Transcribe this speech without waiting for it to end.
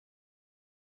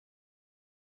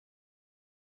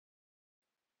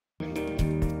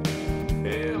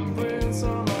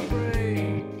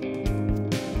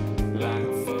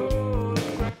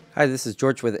Hi, this is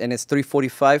George with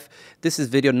NS345. This is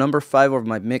video number 5 of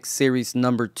my mix series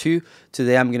number 2.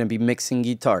 Today I'm going to be mixing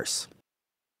guitars.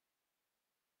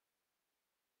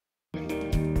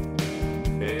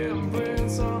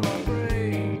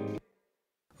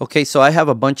 Okay, so I have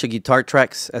a bunch of guitar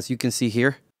tracks, as you can see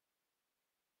here.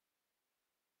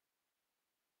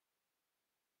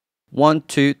 1,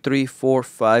 2, 3, 4,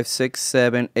 5, 6,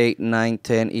 7, 8, 9,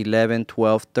 10, 11,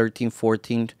 12, 13,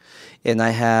 14. And I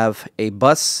have a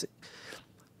bus.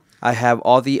 I have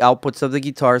all the outputs of the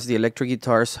guitars, the electric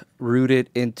guitars, routed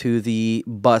into the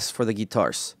bus for the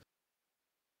guitars.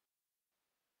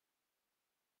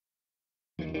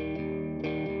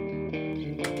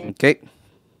 Okay.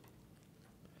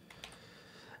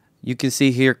 You can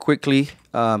see here quickly,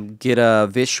 get a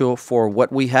visual for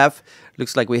what we have.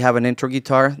 Looks like we have an intro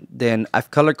guitar. Then I've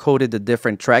color coded the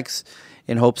different tracks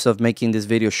in hopes of making this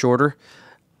video shorter.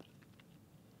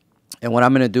 And what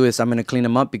I'm going to do is I'm going to clean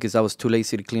them up because I was too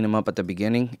lazy to clean them up at the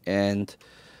beginning. And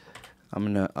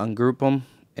I'm going to ungroup them.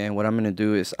 And what I'm going to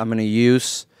do is I'm going to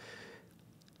use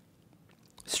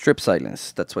strip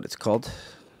silence. That's what it's called.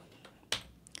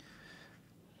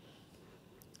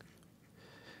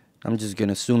 I'm just going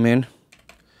to zoom in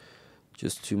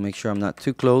just to make sure I'm not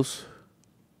too close.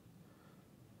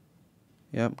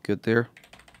 Yep, good there.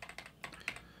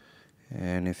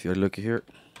 And if you look here,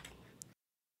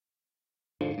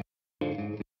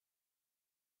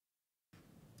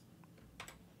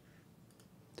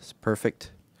 that's perfect.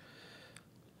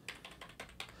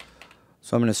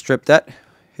 So I'm going to strip that,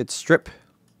 hit strip.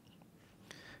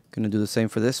 Going to do the same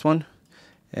for this one.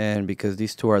 And because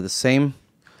these two are the same,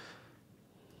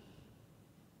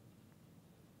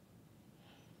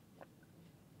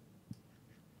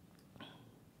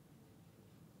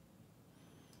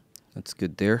 that's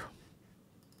good there.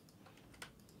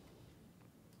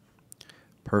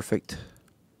 Perfect.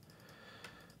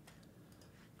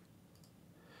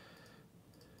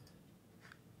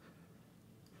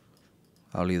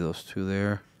 I'll leave those two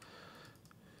there.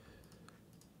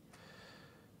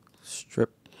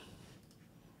 Strip.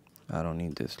 I don't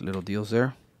need this little deals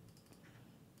there.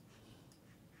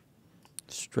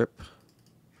 Strip.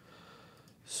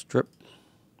 Strip.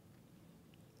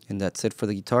 And that's it for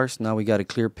the guitars. Now we got a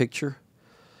clear picture.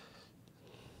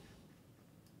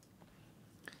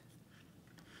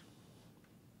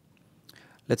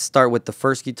 Let's start with the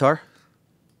first guitar.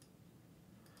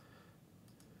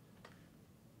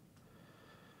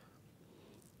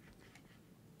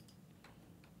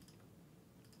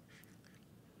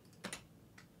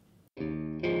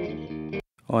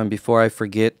 Oh, and before I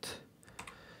forget, I'm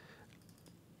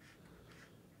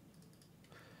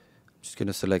just going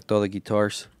to select all the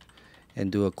guitars and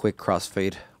do a quick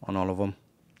crossfade on all of them.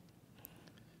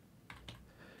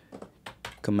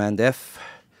 Command F.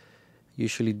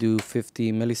 Usually do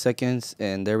 50 milliseconds,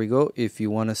 and there we go. If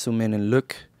you want to zoom in and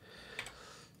look,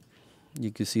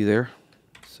 you can see there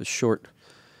it's a short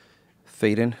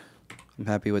fade in. I'm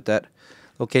happy with that.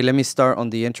 Okay, let me start on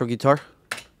the intro guitar.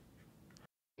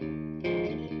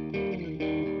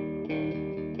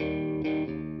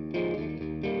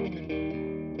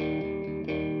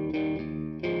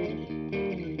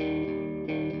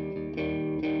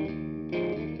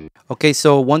 Okay,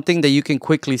 so one thing that you can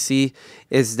quickly see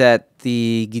is that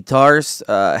the guitars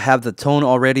have the tone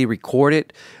already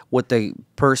recorded, what the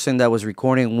person that was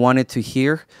recording wanted to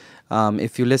hear.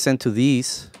 If you listen to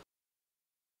these,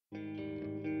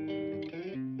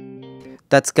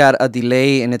 that's got a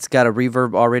delay and it's got a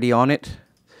reverb already on it.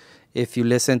 If you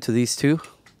listen to these two,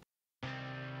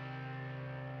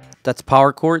 that's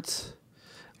power chords,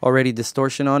 already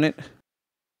distortion on it.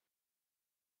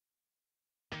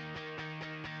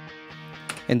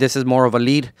 And this is more of a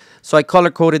lead. So I color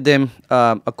coded them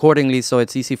accordingly so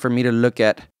it's easy for me to look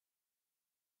at.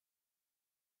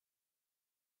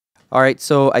 Alright,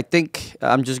 so I think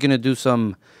I'm just going to do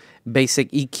some basic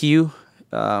EQ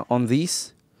on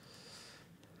these.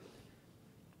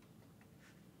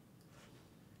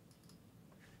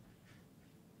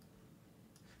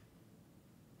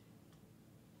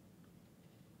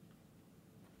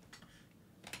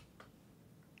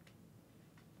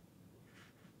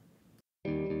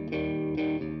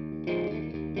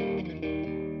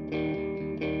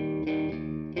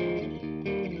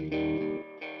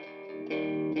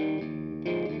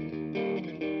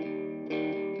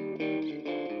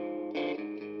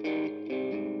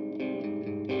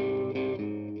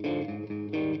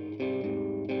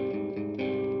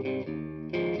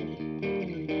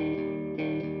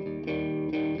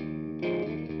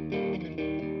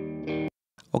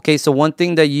 Okay, so one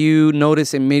thing that you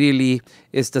notice immediately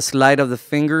is the slide of the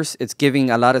fingers. It's giving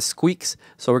a lot of squeaks.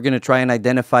 So we're going to try and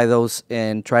identify those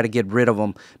and try to get rid of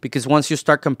them. Because once you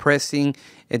start compressing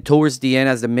and towards the end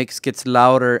as the mix gets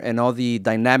louder and all the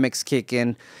dynamics kick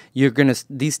in,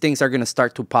 these things are going to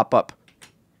start to pop up.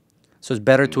 So it's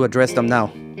better to address them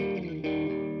now.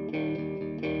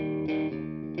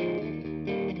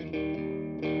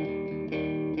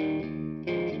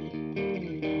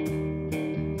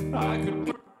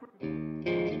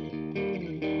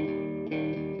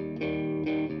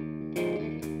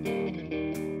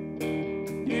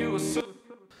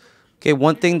 Okay,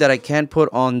 one thing that I can put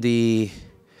on the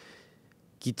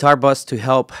guitar bus to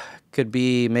help could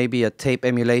be maybe a tape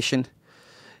emulation.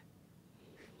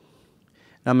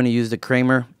 I'm going to use the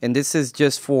Kramer, and this is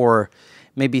just for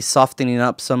maybe softening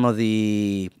up some of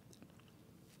the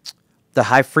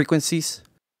high frequencies.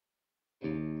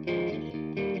 You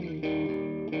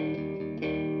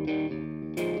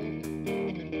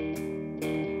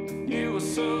were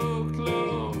so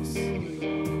close,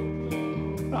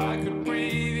 I could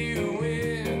breathe you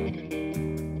in.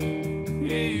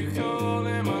 Yeah, you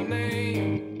calling my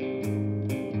name,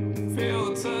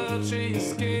 feel the touch of your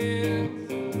skin.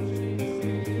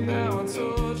 Now I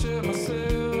torture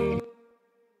myself.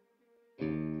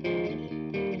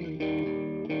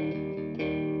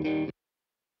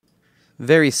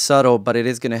 Very subtle, but it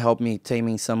is going to help me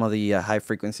taming some of the high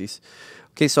frequencies.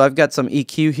 Okay, so I've got some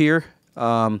EQ here.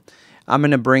 I'm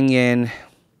going to bring in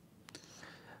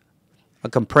a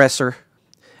compressor.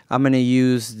 I'm going to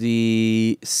use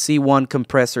the C1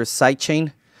 compressor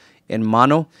sidechain in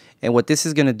mono. And what this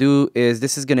is going to do is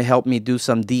this is going to help me do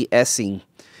some de-essing.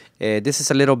 This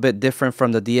is a little bit different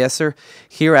from the de-esser.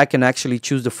 Here I can actually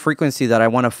choose the frequency that I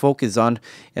want to focus on,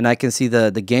 and I can see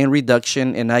the gain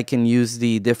reduction, and I can use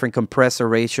the different compressor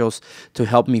ratios to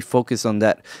help me focus on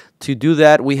that. To do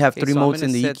that, we have three modes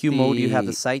in the EQ mode. You have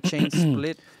the sidechain,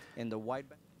 split, and the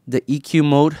wideband. The EQ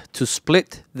mode to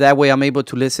split. That way I'm able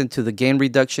to listen to the gain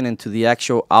reduction and to the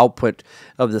actual output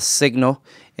of the signal.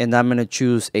 And I'm going to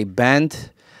choose a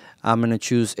band. I'm going to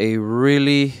choose a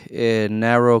really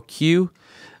narrow Q.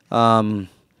 And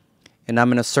I'm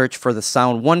going to search for the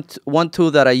sound. One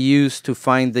tool that I use to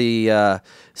find the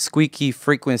squeaky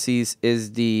frequencies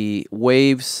is the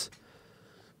waves.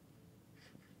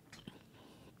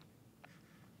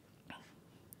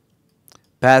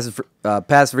 Pass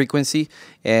frequency,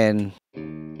 and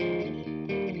I'm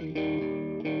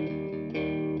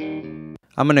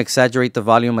going to exaggerate the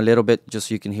volume a little bit just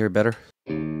so you can hear better.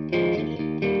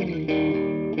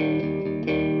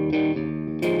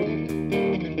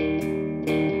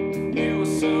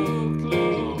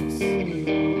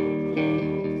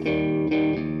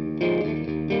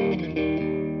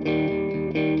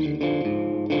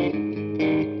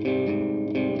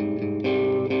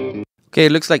 Okay,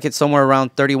 it looks like it's somewhere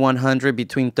around 3,100,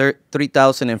 between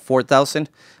 3,000 and 4,000.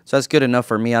 So that's good enough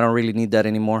for me. I don't really need that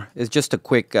anymore. It's just a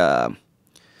quick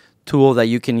tool that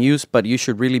you can use, but you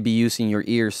should really be using your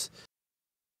ears.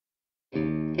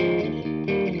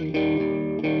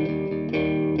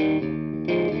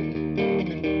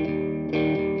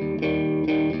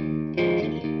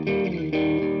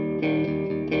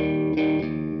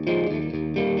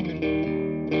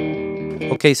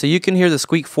 Okay, so you can hear the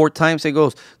squeak 4 times. It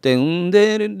goes dun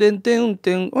dun dun dun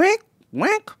dun whack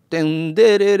whack dun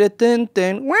dun dun dun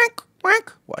dun whack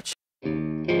whack. Watch.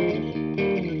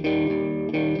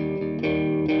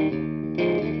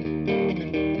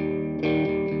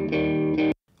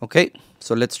 Okay,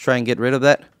 so let's try and get rid of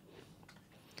that.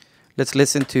 Let's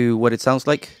listen to what it sounds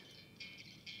like.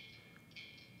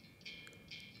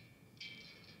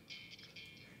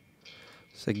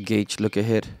 It's a gauge look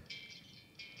ahead.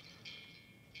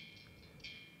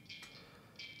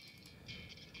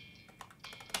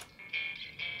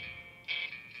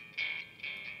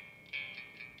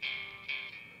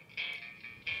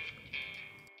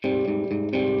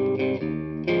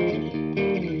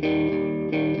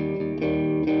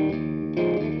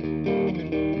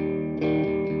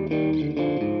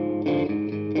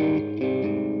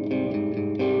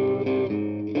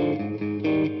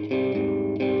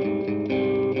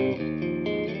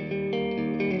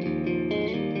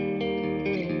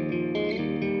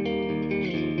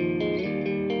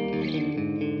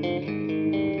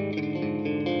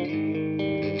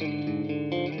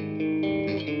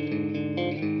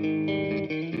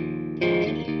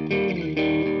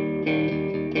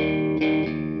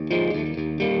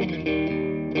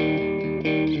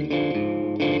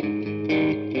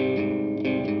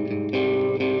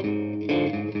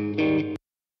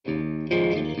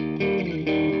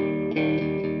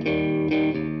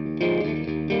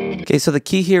 Okay, so the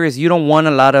key here is you don't want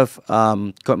a lot of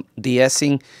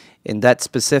de-essing in that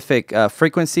specific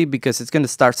frequency because it's going to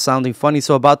start sounding funny.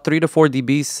 So about 3 to 4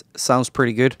 dBs sounds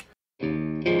pretty good.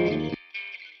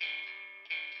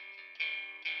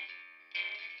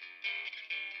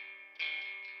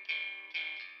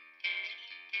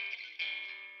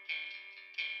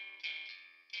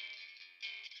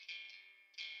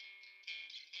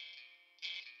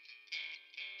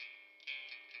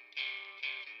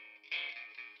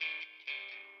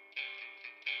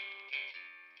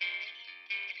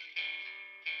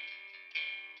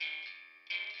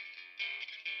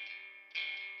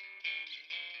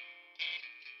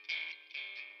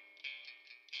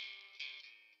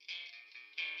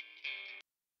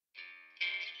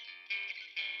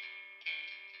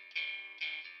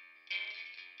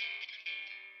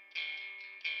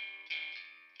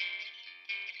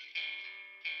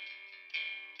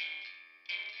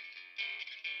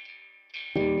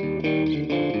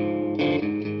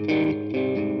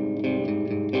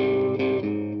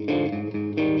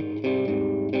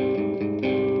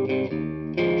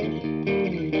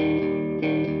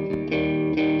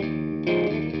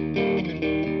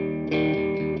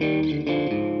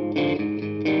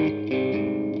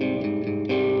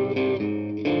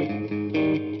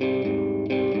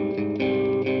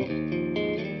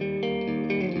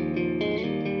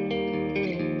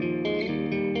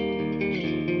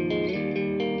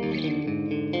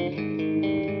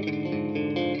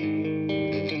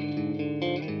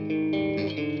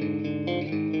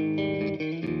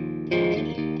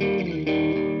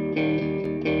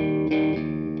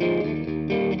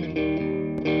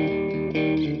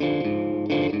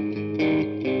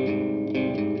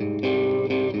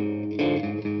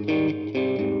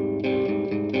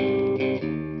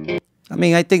 I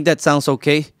mean, I think that sounds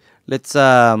okay. Let's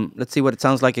see what it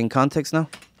sounds like in context now.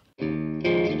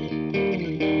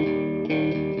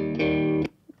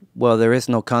 Well, there is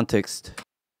no context.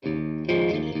 You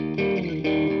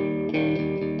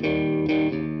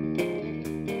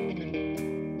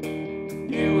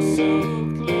were so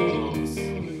close,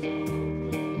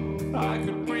 I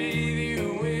could breathe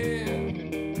you in.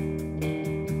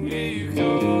 Yeah, you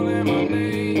calling my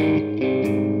name,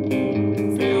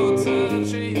 feel the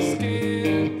touch of your skin.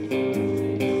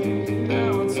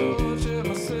 Now I torture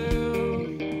myself,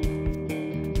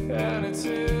 and it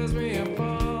tears me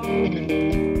apart.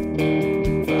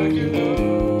 If I could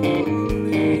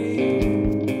only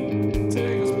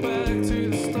take us back to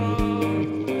the start.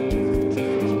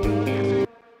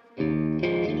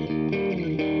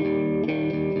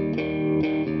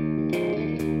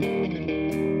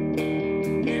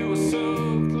 You were so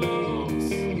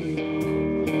close,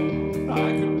 I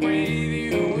could breathe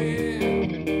you in.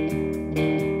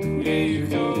 Yeah, you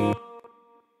call.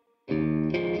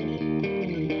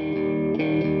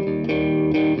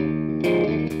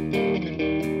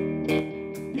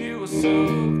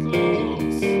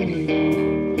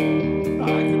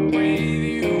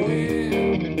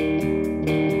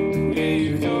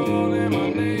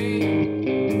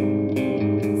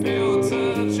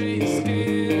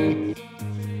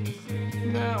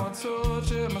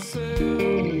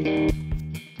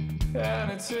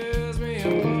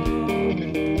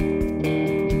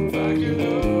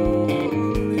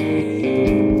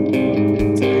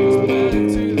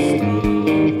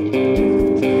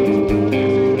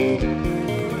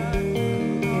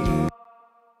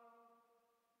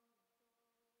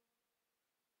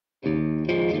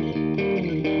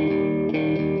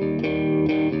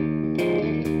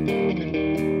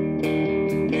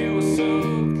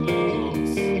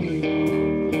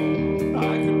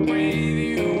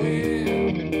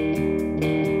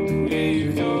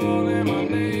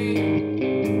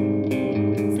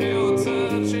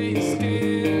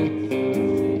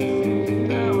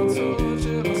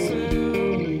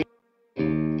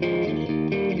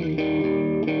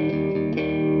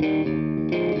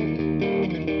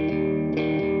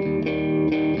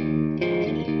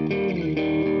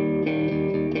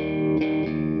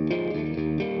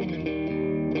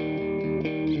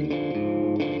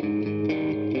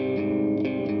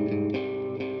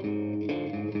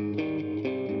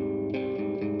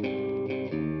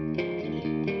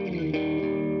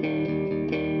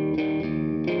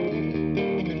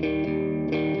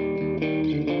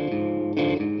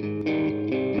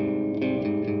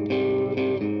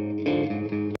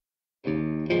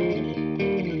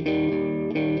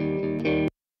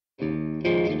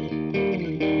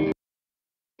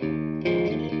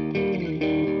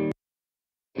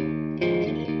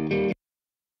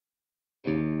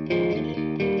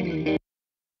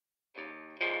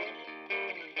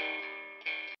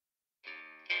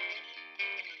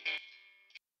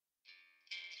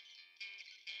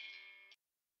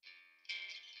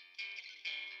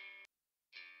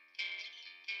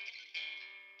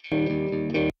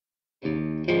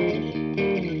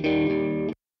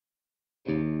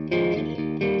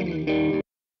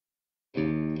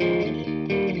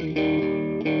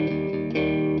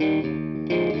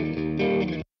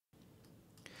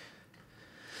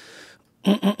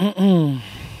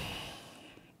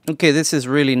 Okay, this is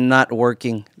really not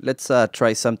working. Let's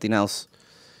try something else.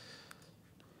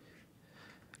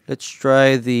 Let's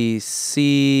try the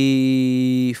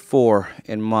C4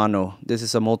 in mono. This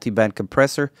is a multi-band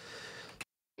compressor.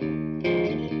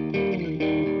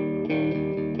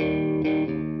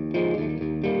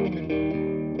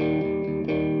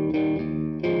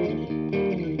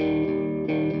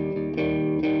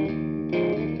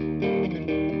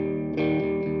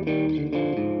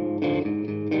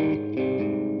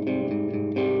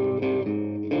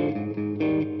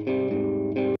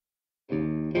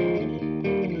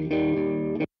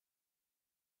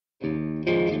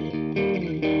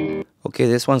 Okay,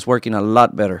 this one's working a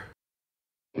lot better.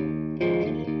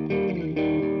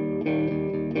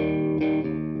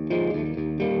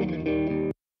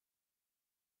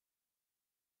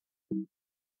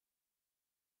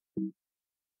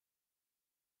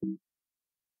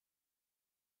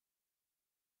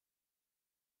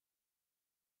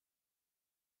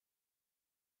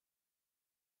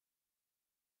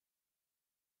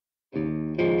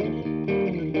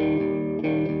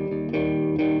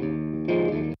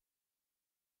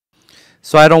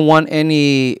 So I don't want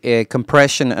any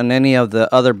compression on any of the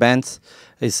other bands.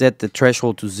 I set the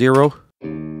threshold to 0.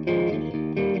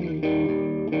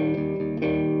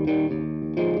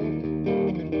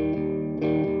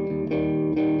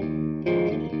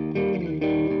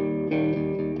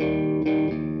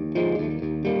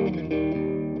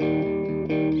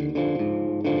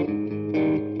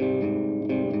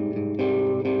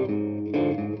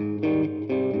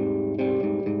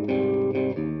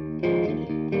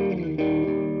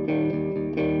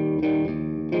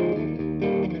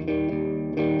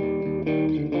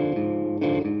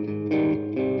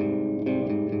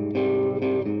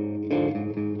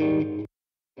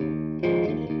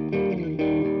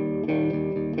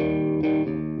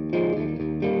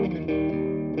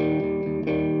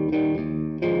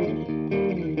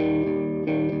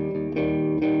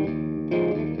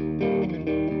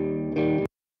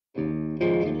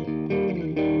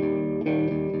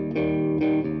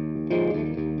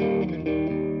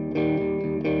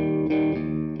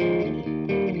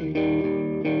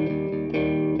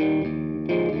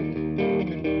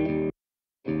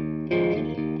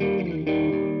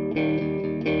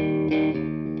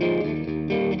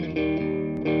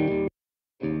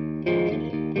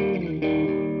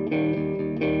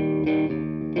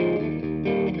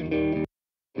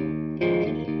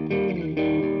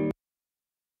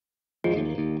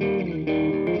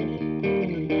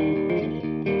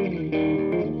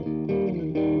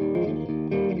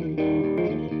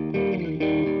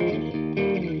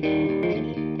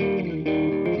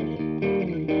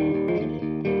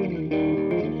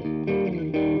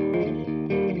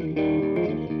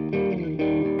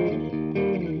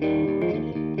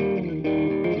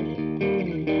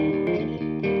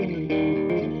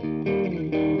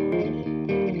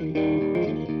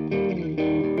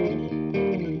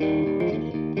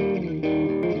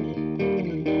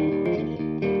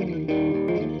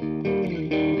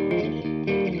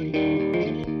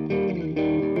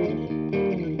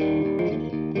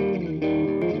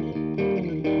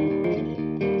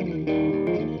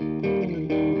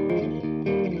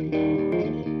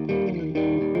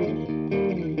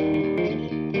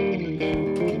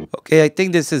 Okay, I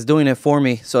think this is doing it for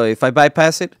me. So if I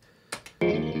bypass it,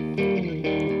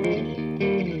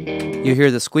 you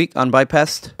hear the squeak on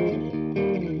bypassed.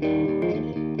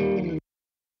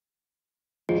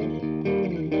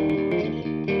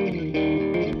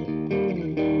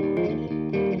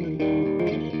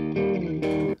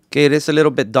 Okay, it is a little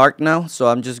bit dark now, so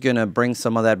I'm just gonna bring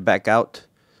some of that back out.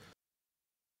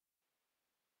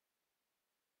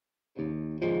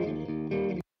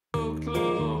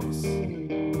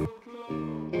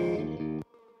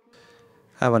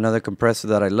 I have another compressor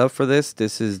that I love for this.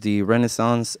 This is the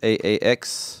Renaissance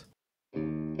AAX.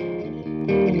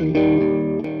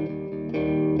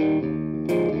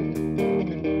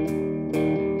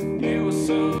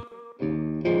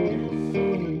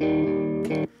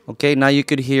 Okay, now you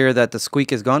could hear that the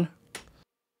squeak is gone.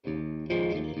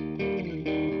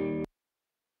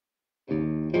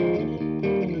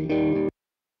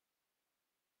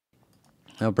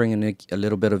 I'll bring in a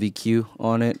little bit of EQ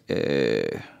on it.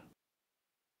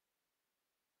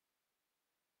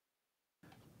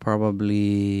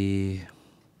 Probably.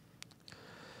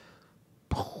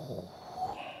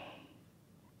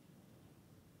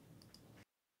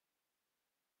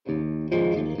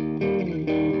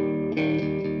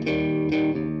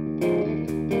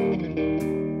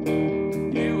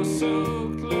 You were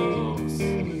so close,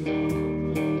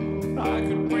 I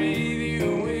could breathe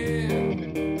you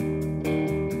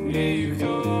in. Yeah, you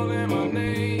calling my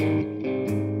name.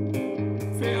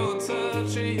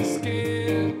 touching your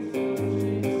skin.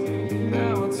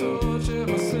 Now I torture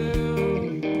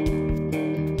myself,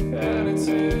 and it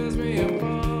tears me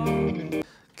apart.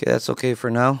 Okay, that's okay for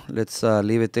now. Let's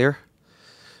leave it there.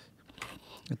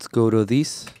 Let's go to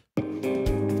these.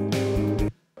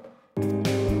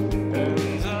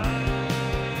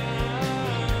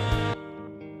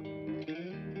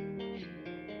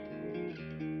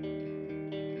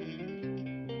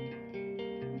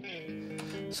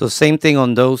 So same thing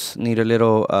on those, need a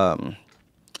little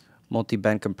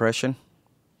multi-band compression.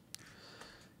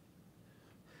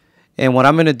 And what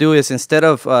I'm going to do is, instead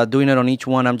of doing it on each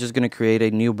one, I'm just going to create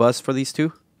a new bus for these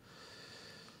two.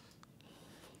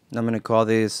 I'm going to call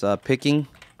this picking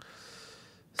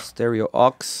stereo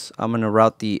aux. I'm going to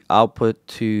route the output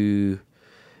to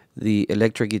the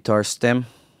electric guitar stem,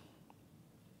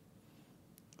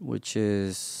 which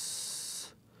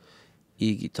is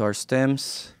E guitar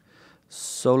stems.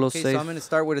 Solo safe. So I'm going to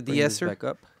start with a de-esser. Back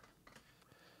up.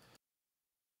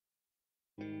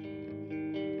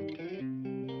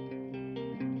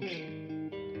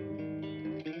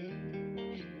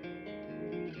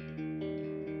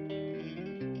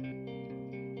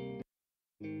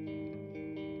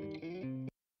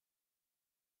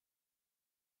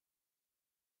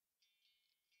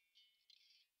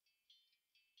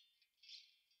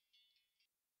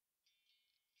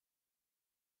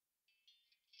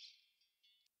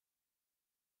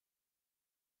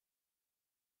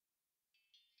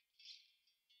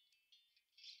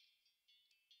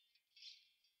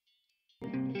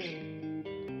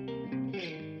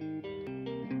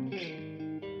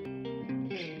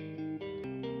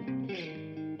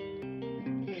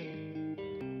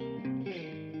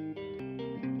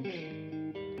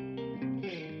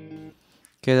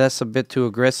 Okay, that's a bit too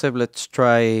aggressive. Let's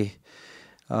try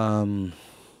the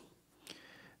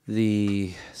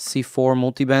C4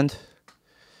 multiband.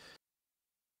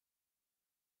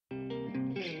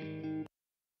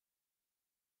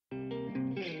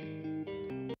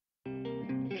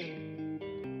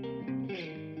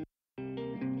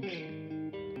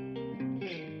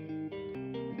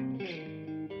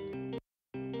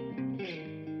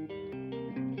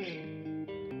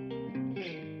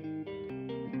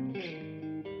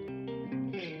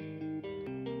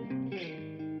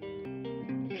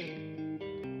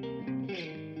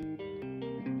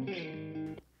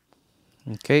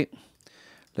 Okay,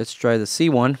 let's try the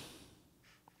C1.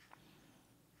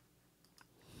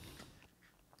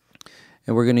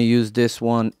 And we're going to use this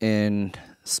one in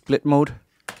split mode.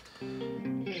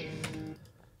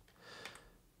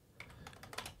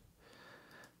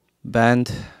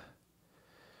 Band.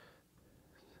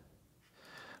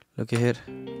 Look ahead.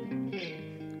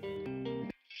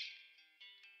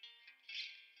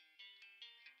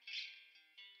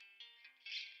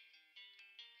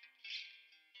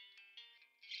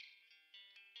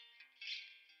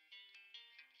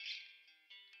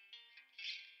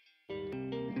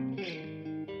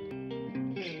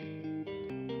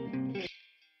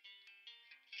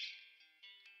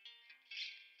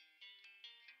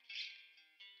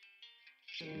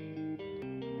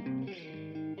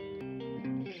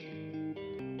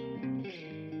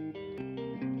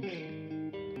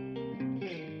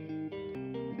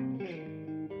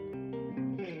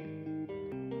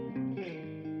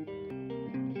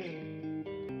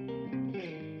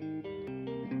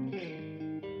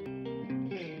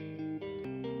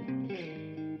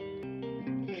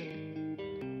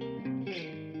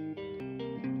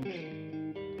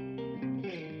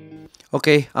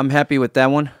 Okay, I'm happy with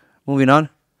that one. Moving on.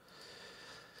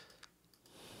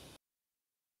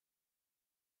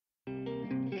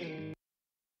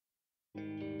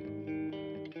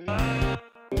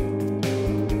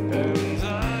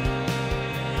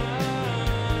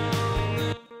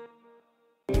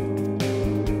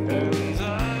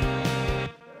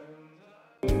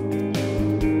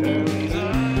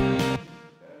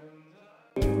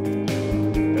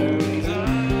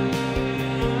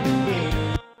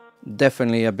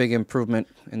 Definitely a big improvement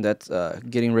in that,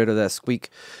 getting rid of that squeak.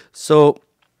 So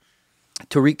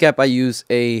to recap, I use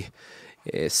a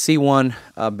C1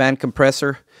 band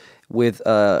compressor with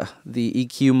the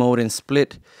EQ mode and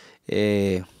split,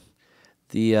 the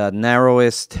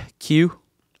narrowest Q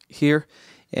here,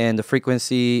 and the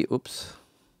frequency,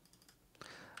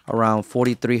 around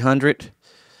 4300.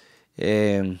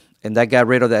 And that got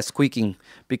rid of that squeaking,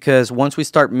 because once we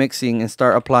start mixing and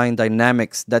start applying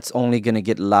dynamics, that's only going to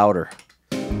get louder.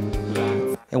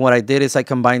 And what I did is I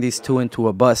combined these two into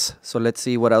a bus. So let's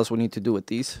see what else we need to do with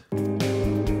these.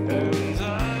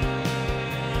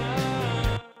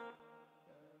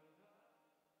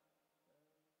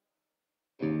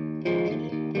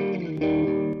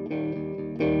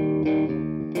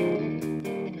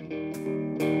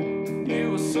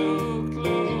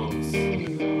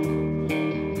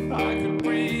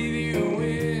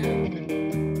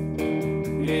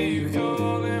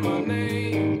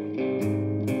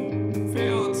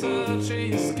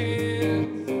 touching your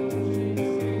skin.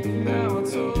 Now I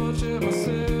torture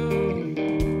myself,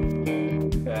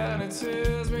 and it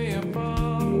tears me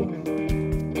apart.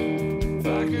 If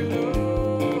I could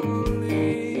only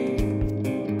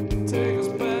take us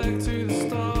back to the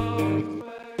start.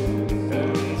 And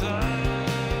I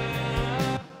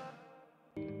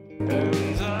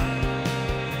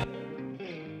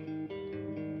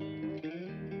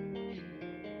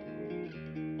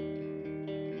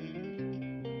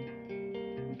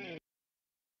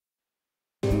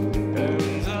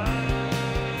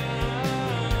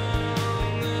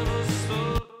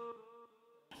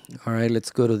All right, let's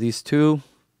go to these two.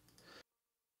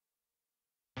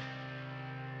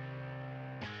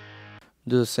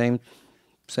 Do the same.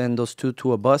 Send those two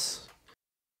to a bus.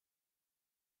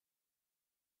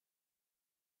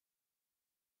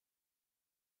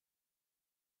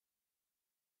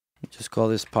 Just call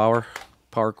this power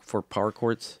for power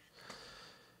cords.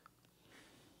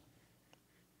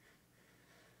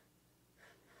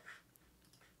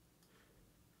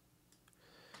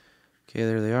 Okay,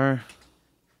 there they are.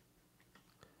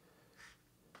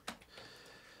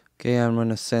 Okay, I'm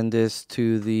gonna send this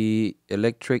to the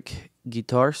electric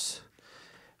guitars.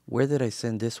 Where did I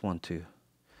send this one to?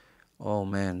 Oh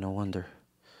man, no wonder.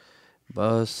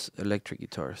 Bus electric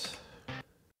guitars.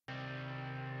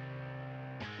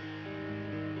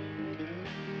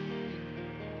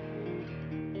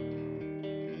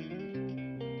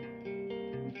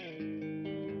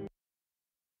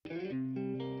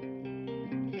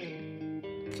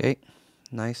 Okay,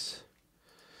 nice.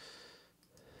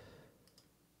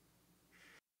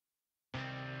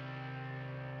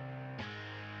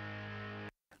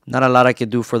 Not a lot I could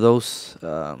do for those,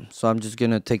 so I'm just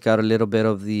gonna take out a little bit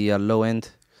of the low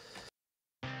end.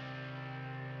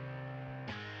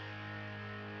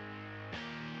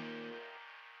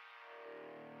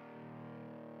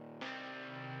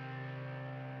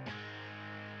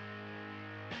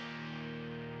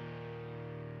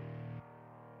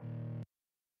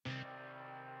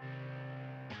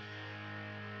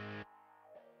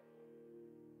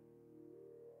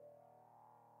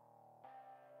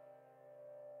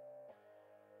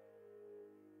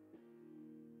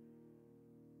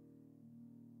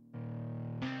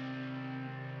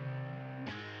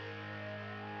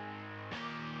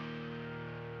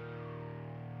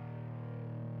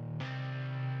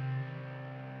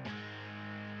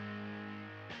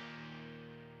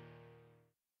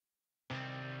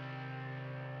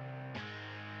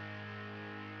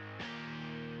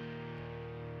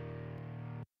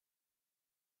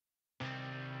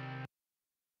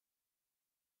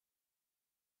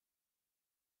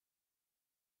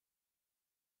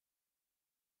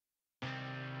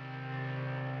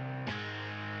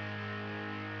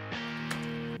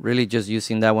 Really just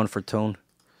using that one for tone.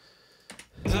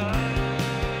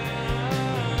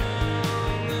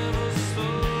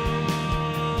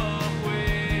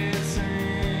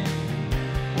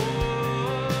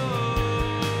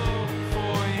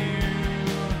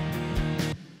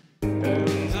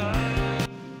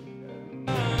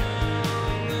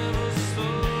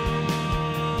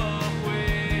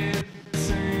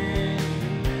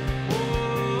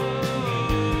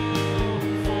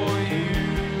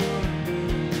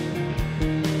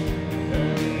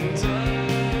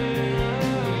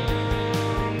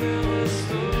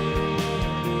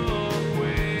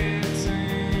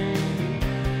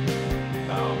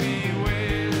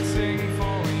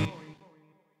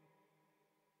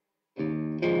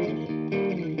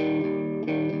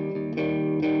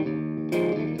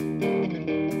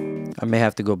 I may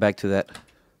have to go back to that.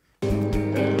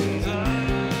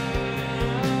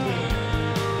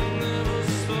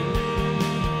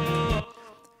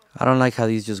 I don't like how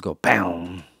these just go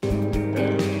bam.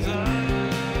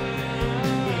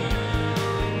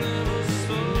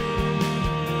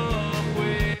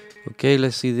 Okay,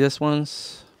 let's see this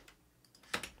ones.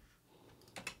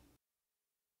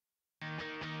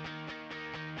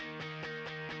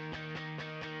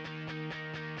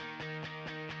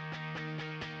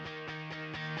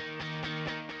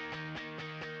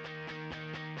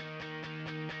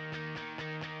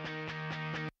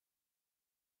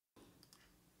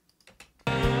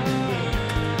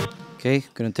 Okay,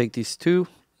 gonna take these two,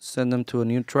 send them to a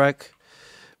new track.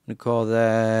 I'm gonna call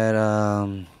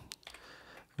that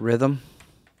rhythm.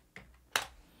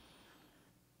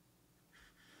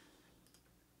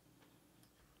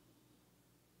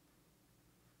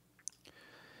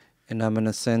 And I'm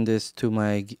gonna send this to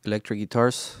my electric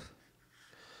guitars.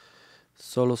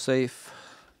 Solo safe.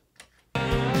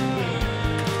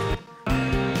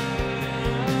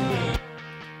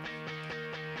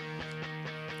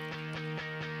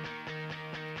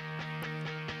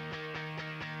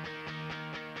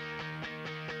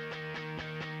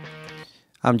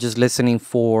 I'm just listening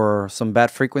for some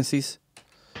bad frequencies.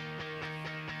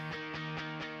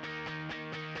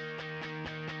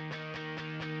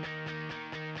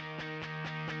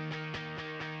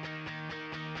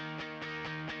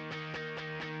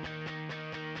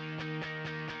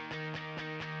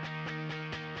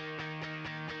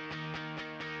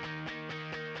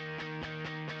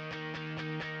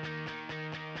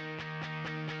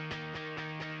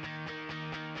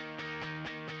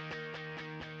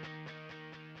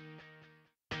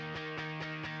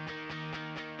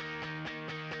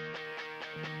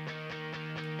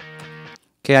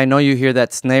 Okay, I know you hear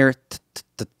that snare.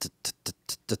 And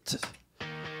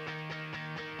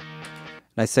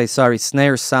I say, sorry,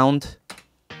 snare sound.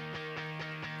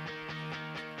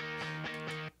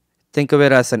 Think of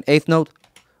it as an eighth note.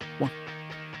 1,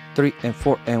 3, and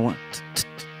 4, and 1.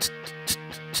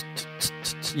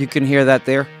 You can hear that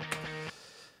there.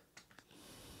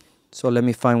 So let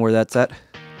me find where that's at.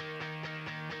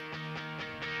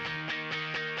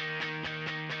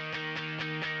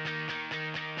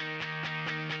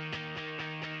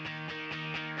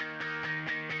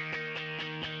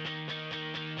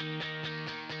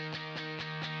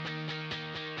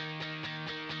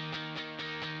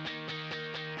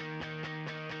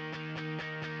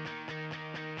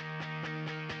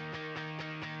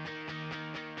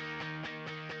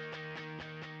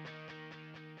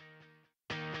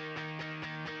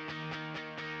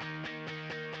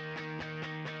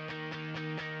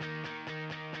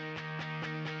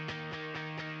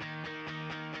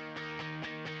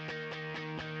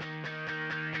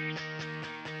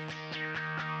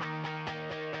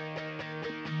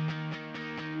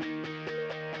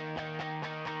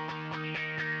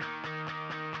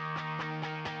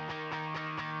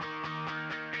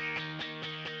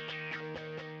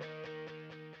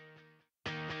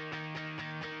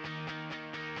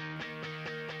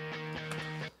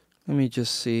 Let me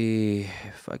just see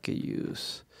if I could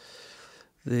use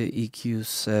the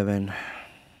EQ7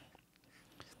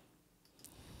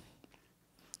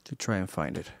 to try and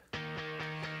find it.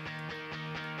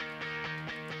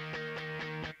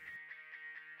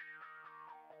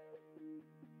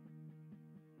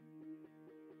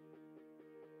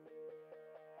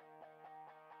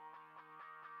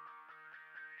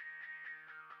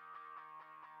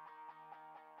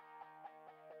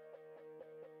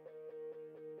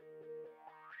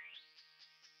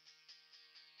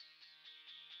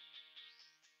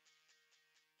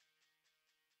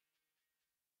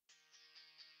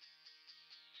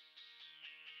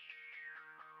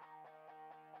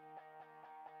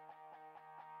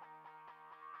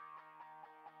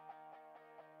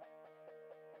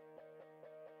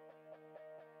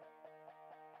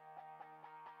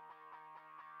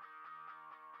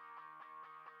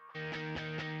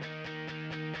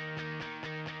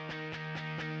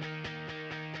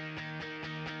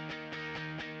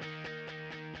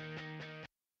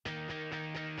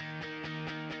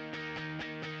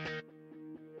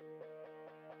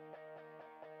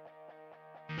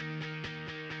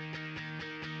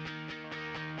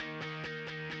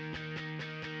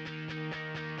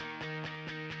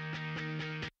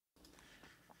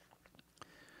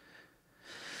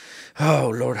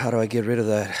 Oh, Lord, how do I get rid of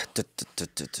that?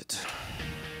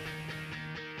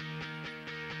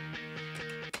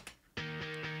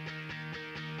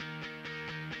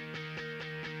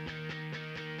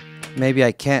 Maybe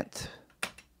I can't.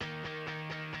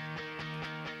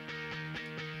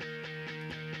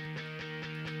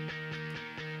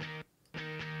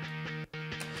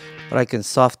 But I can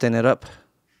soften it up.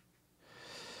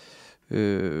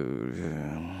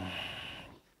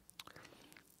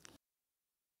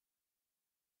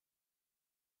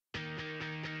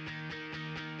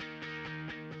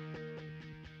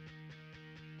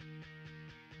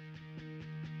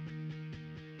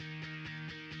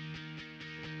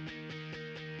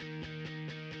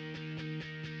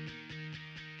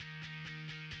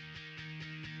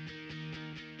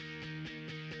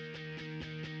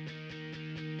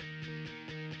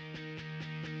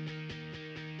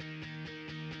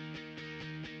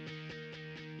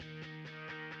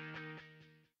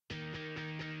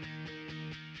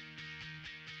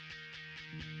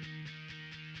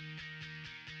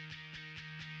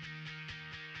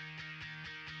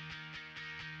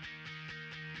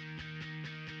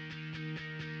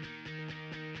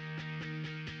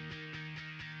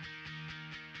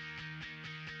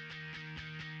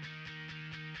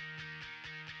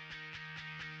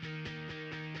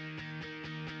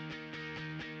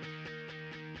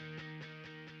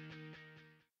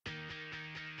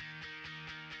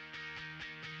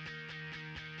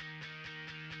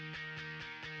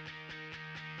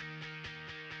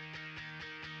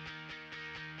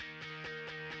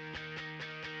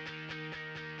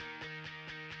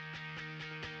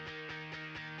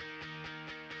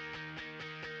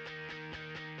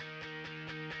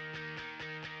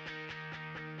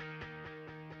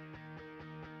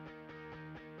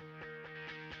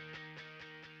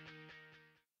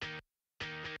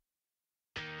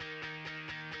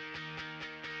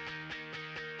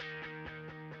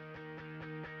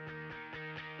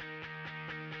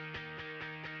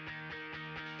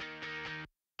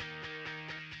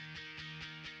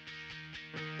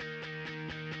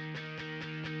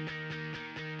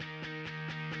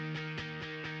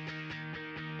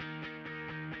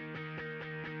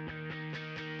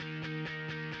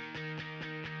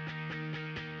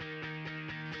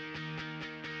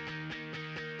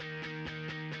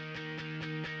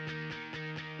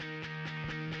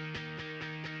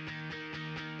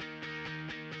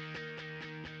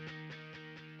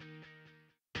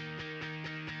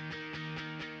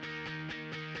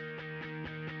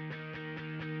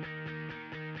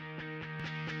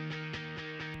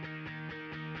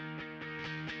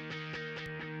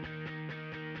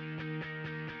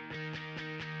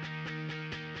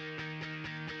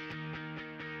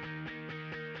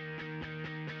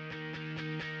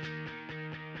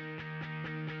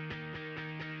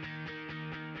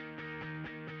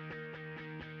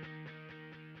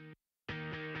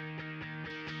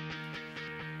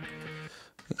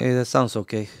 Hey, that sounds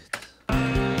okay.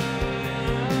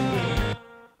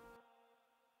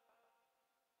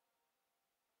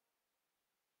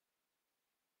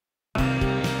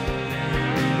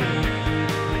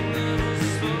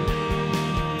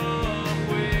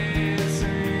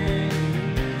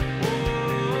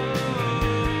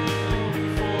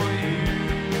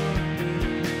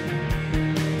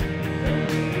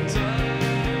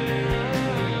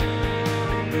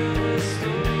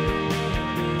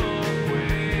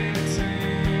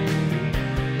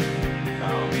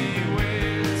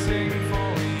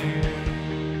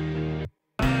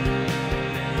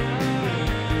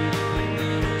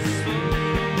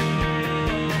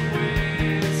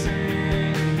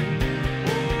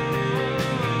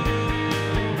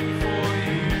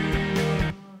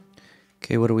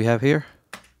 Okay, what do we have here?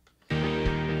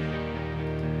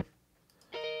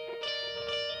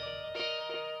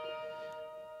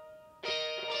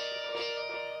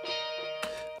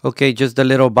 Okay, just the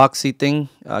little boxy thing.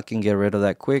 I can get rid of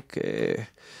that quick.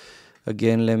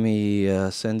 Again, let me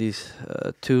send these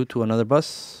two to another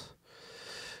bus.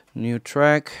 New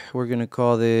track. We're gonna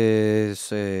call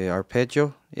this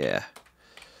arpeggio. Yeah.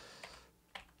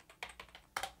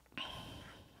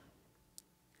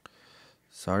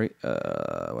 Sorry.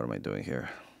 What am I doing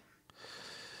here?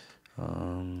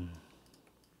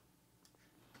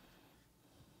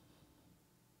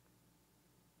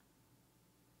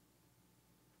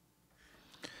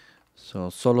 So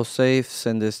solo safe.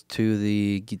 Send this to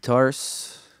the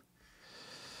guitars.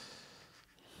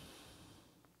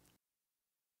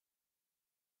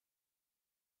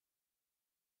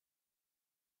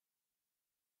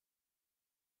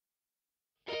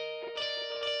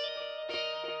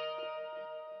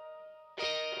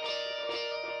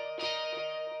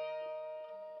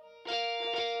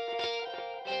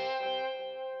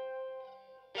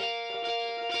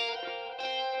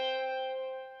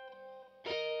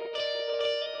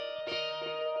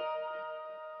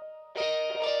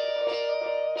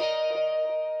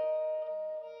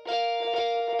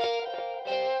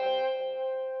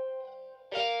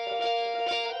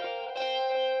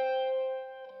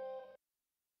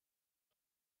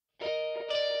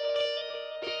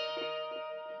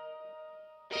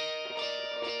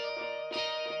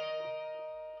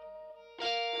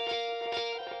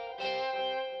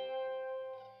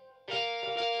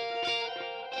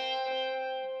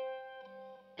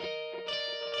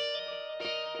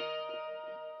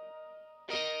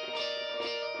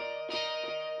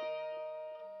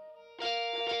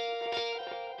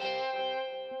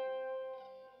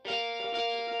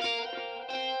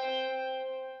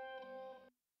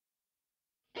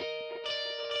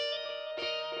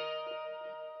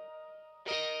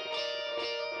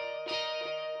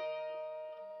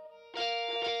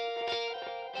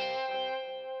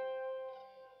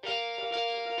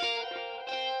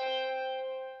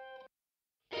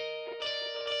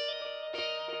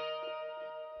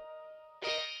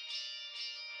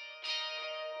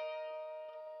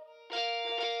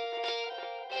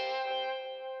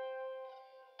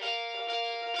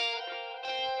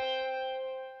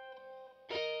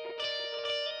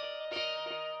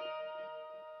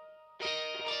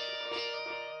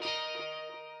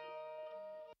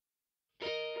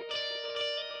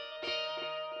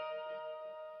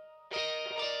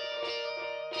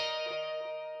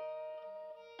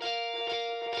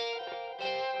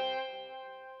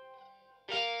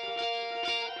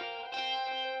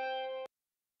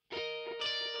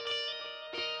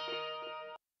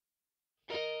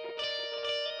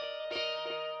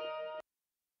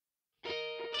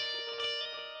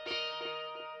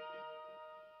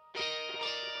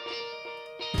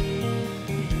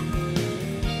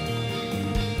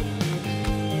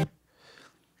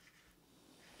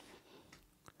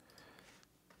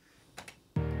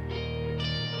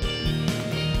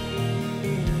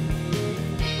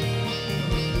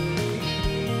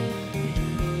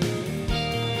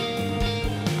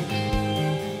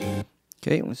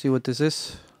 Okay, let's see what this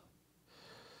is.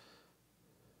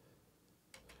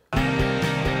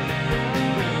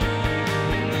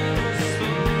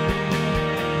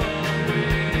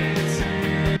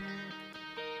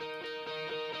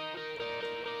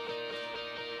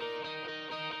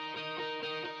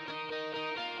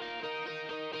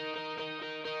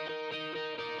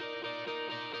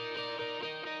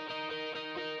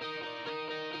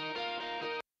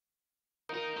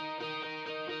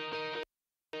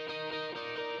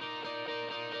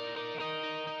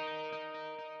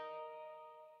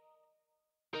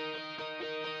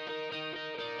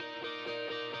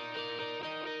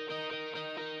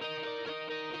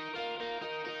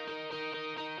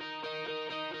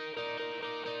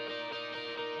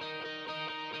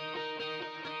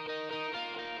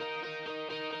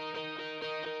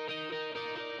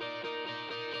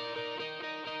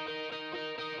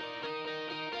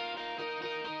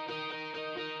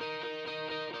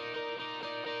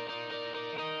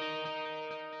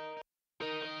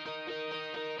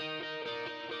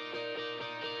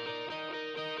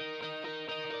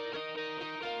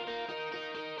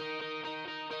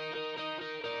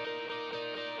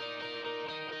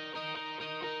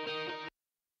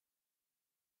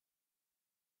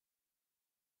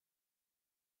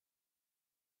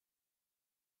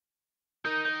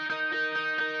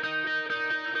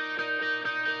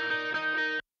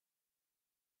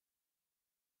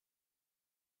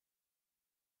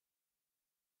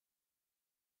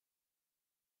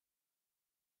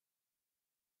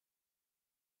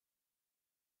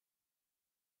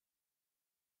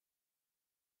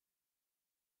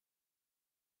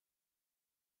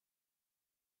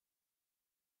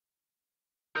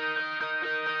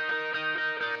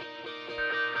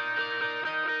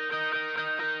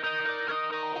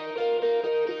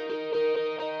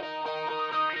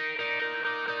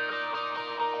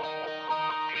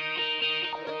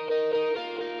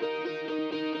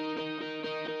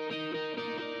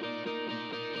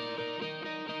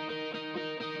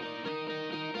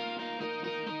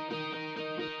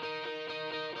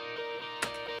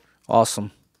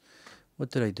 Awesome.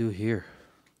 What did I do here?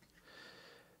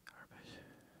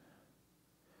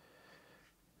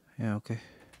 Yeah, okay.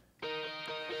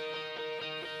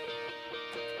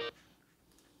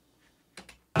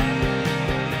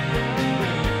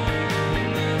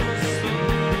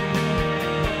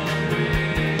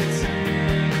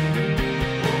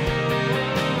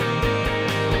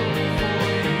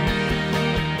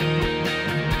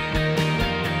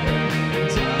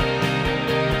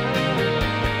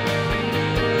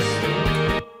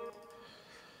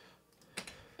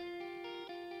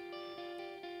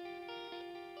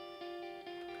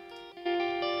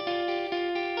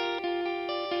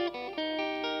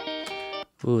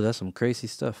 Ooh, that's some crazy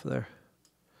stuff there.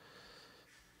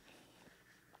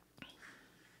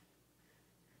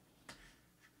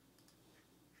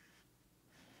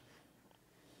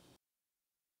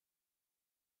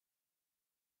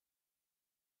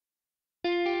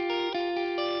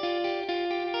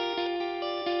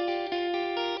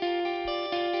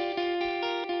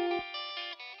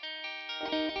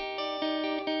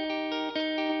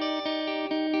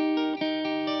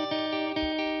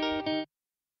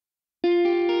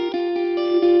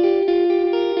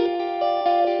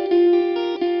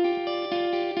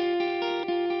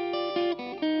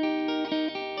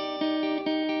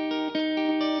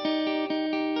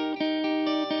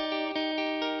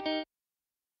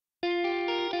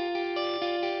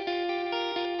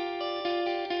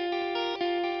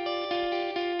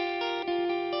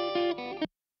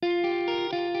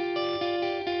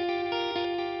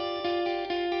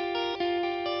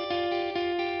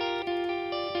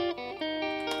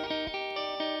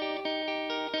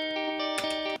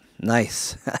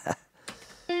 Nice.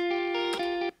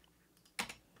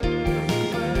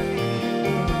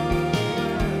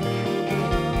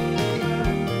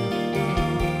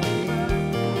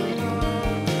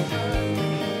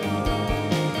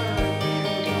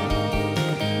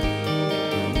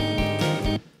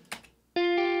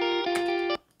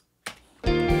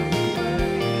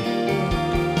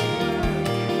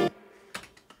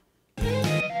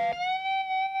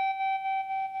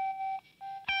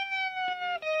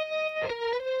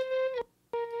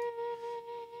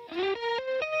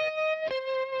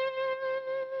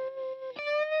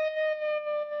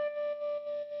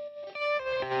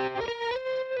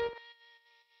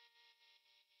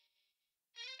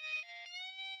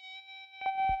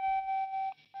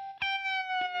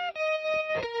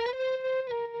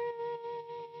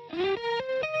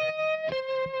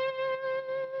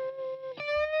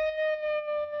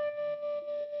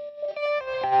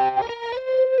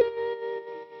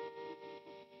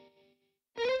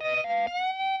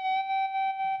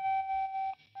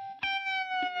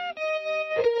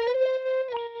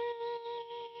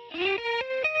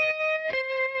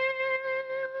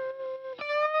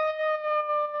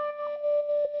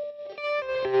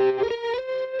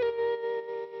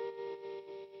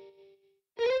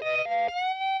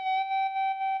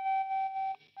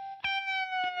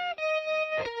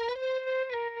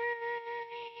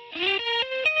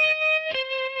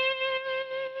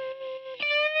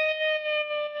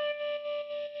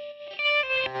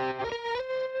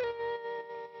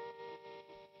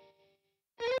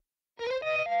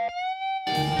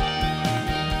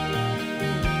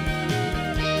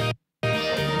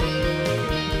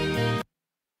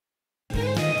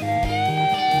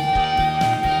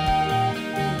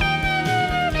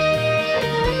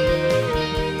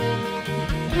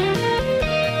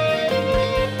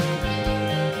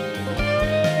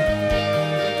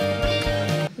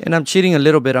 And I'm cheating a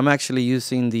little bit. I'm actually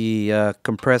using the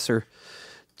compressor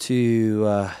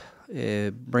to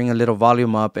bring a little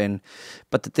volume up.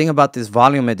 But the thing about this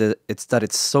volume, it's that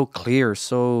it's so clear,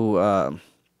 so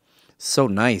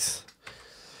nice.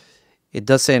 It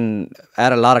doesn't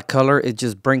add a lot of color. It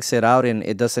just brings it out, and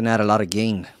it doesn't add a lot of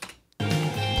gain.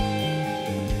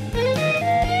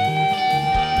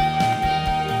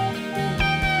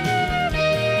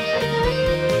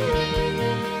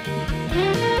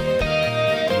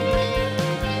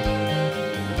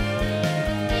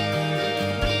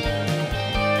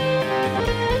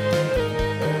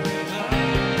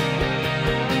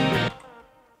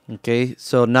 Okay,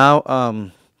 so now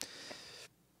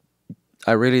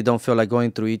I really don't feel like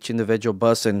going through each individual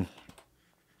bus and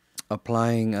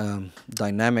applying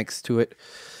dynamics to it.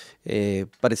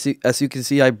 But as you can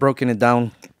see, I've broken it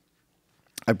down.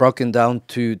 I broken down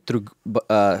to through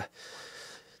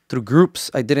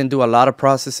groups. I didn't do a lot of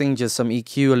processing, just some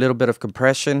EQ, a little bit of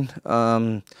compression.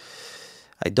 I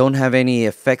don't have any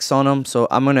effects on them, so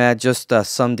I'm gonna add just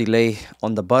some delay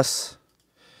on the bus.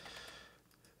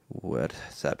 What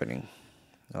is happening?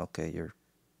 Okay, you're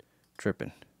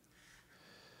tripping.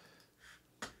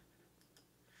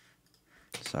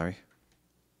 Sorry.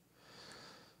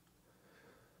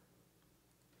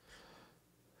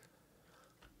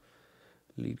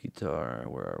 Lead guitar,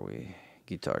 where are we?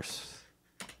 Guitars.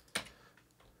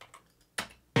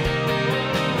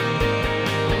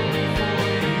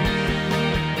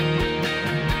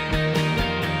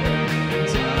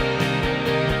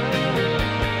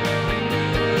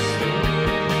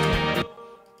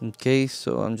 Okay,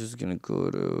 so I'm just gonna go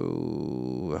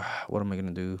to, what am I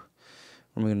gonna do?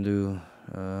 What am I gonna do?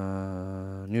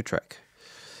 New track.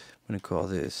 I'm gonna call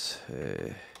this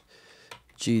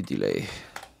G delay.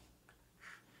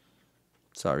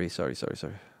 Sorry.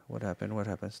 What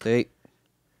happened? Stay.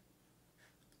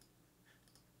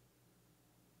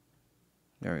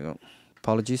 There we go.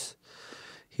 Apologies.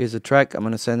 Here's the track. I'm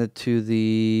gonna send it to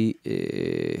the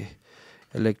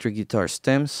electric guitar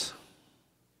stems,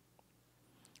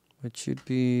 which should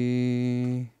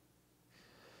be,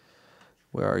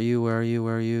 where are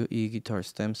you? E guitar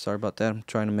stems. Sorry about that. I'm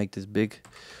trying to make this big.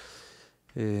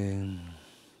 And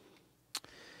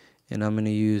I'm gonna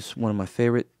use one of my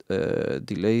favorite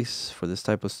delays for this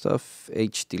type of stuff,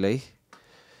 H delay.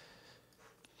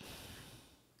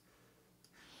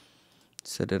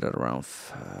 Set it at around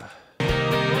so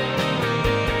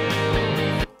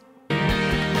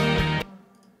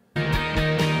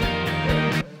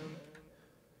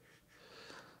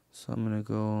I'm gonna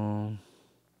go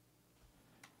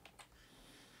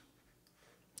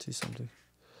see something.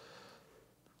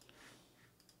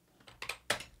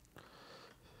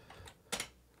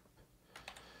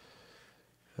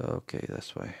 Okay,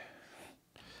 that's why.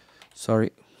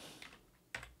 Sorry.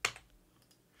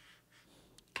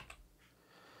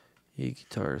 E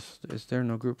guitars. Is there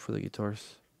no group for the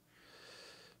guitars?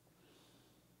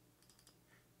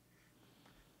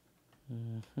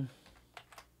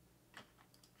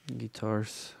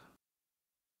 Guitars.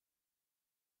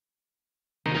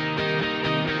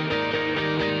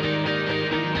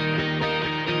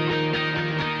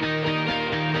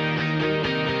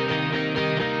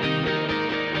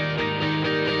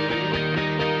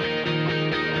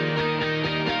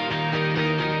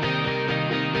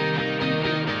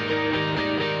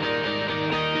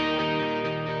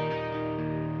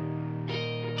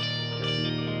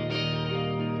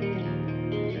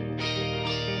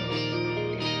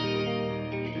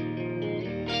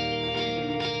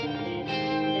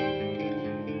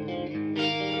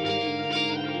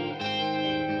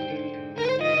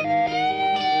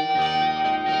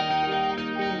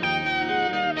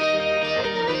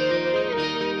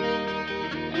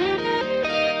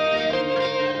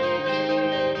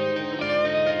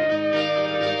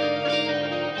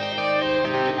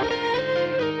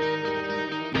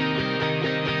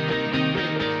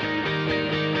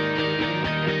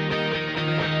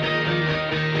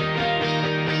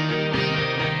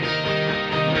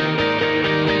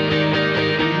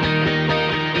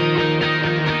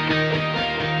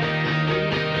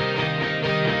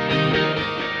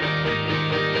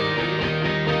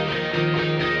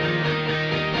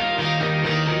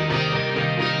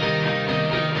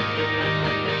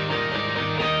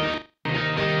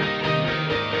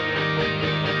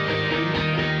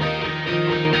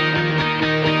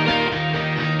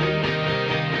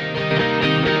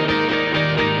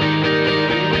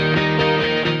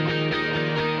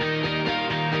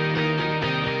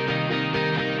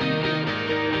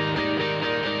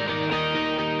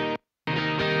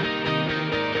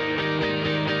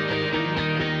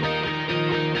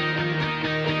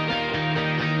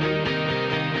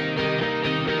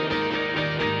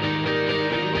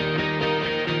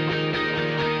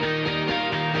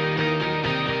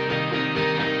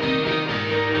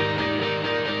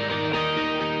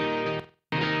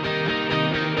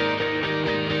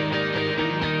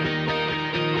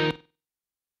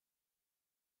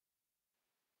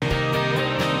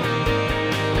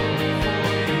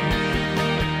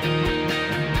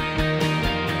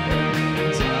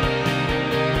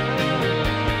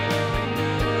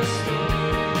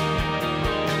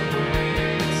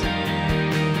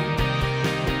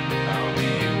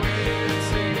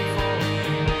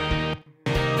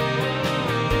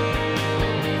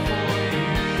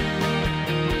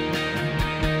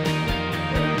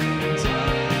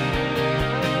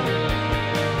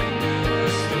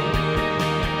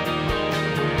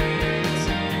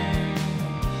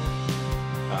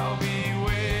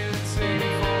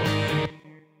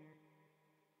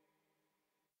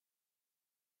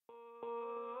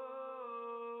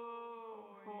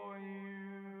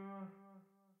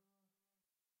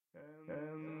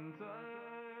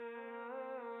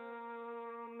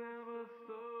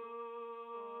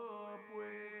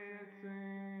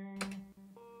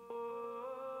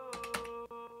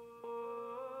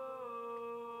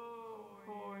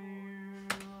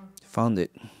 found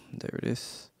it. There it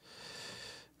is.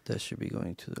 That should be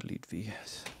going to the lead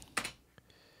VS.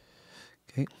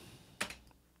 Okay.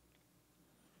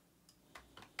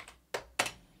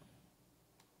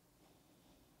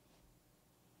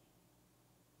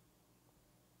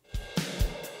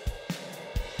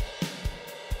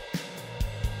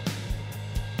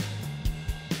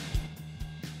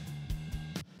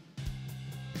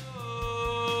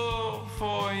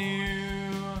 For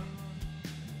you,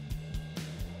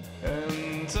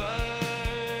 and I'll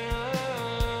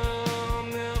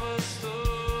never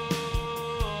stop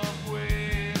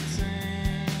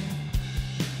waiting.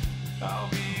 I'll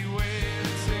be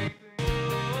waiting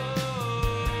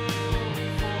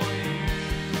for you,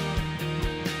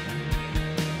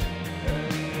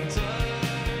 and I'll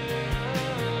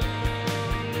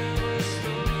never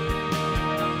stop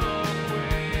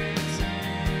waiting.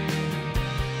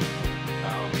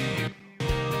 I'll be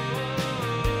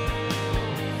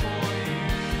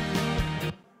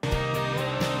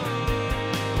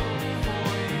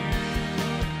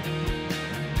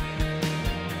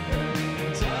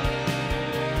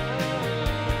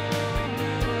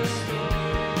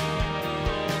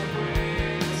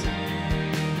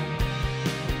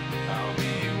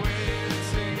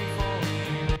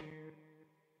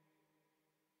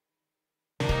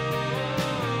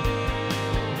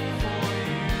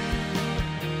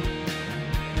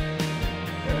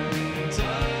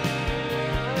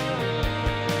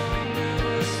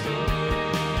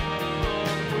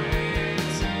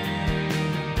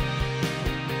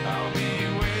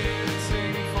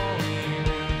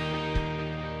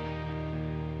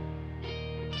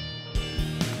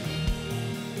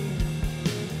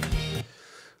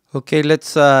Okay,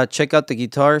 let's check out the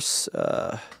guitars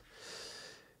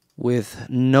with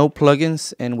no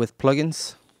plugins and with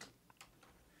plugins.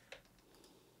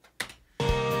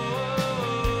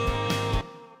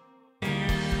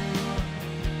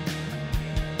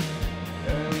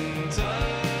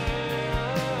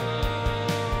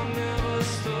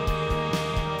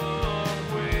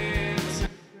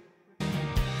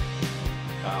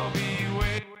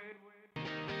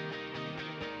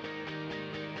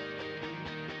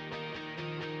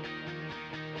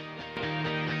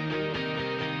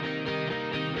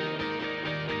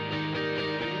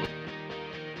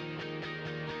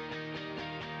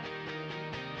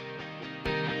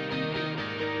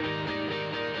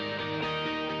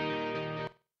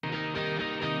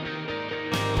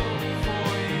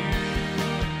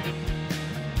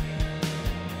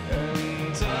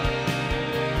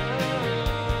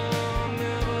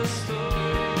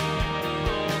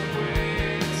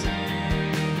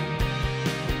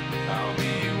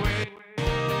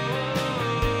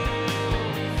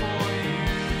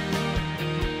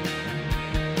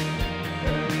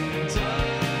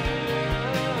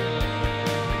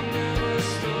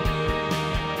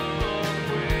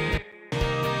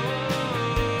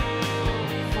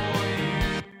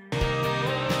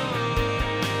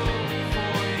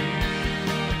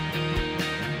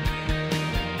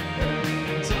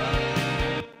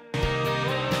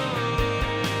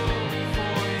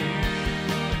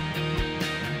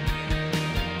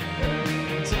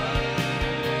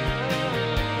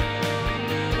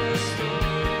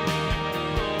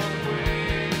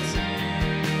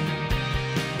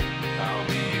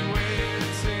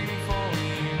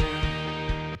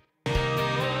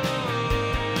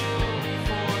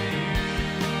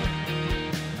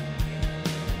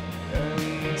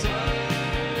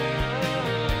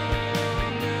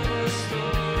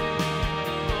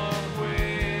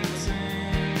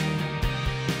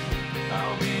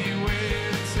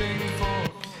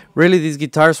 Really, these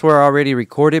guitars were already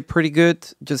recorded pretty good.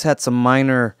 Just had some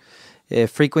minor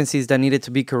frequencies that needed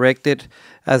to be corrected.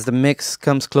 As the mix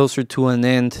comes closer to an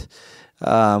end,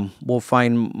 we'll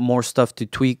find more stuff to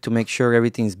tweak to make sure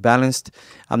everything's balanced.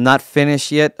 I'm not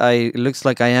finished yet. It looks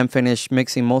like I am finished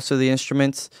mixing most of the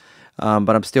instruments,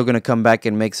 but I'm still going to come back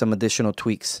and make some additional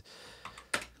tweaks.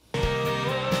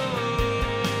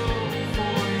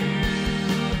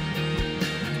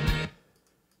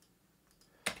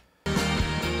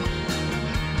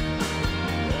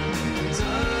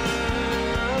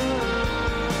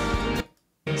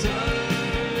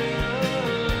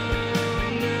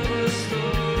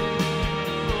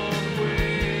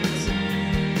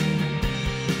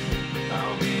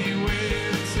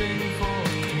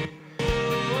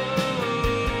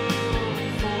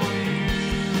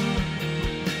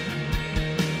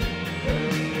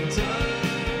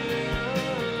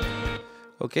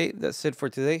 Okay, that's it for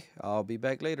today. I'll be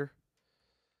back later.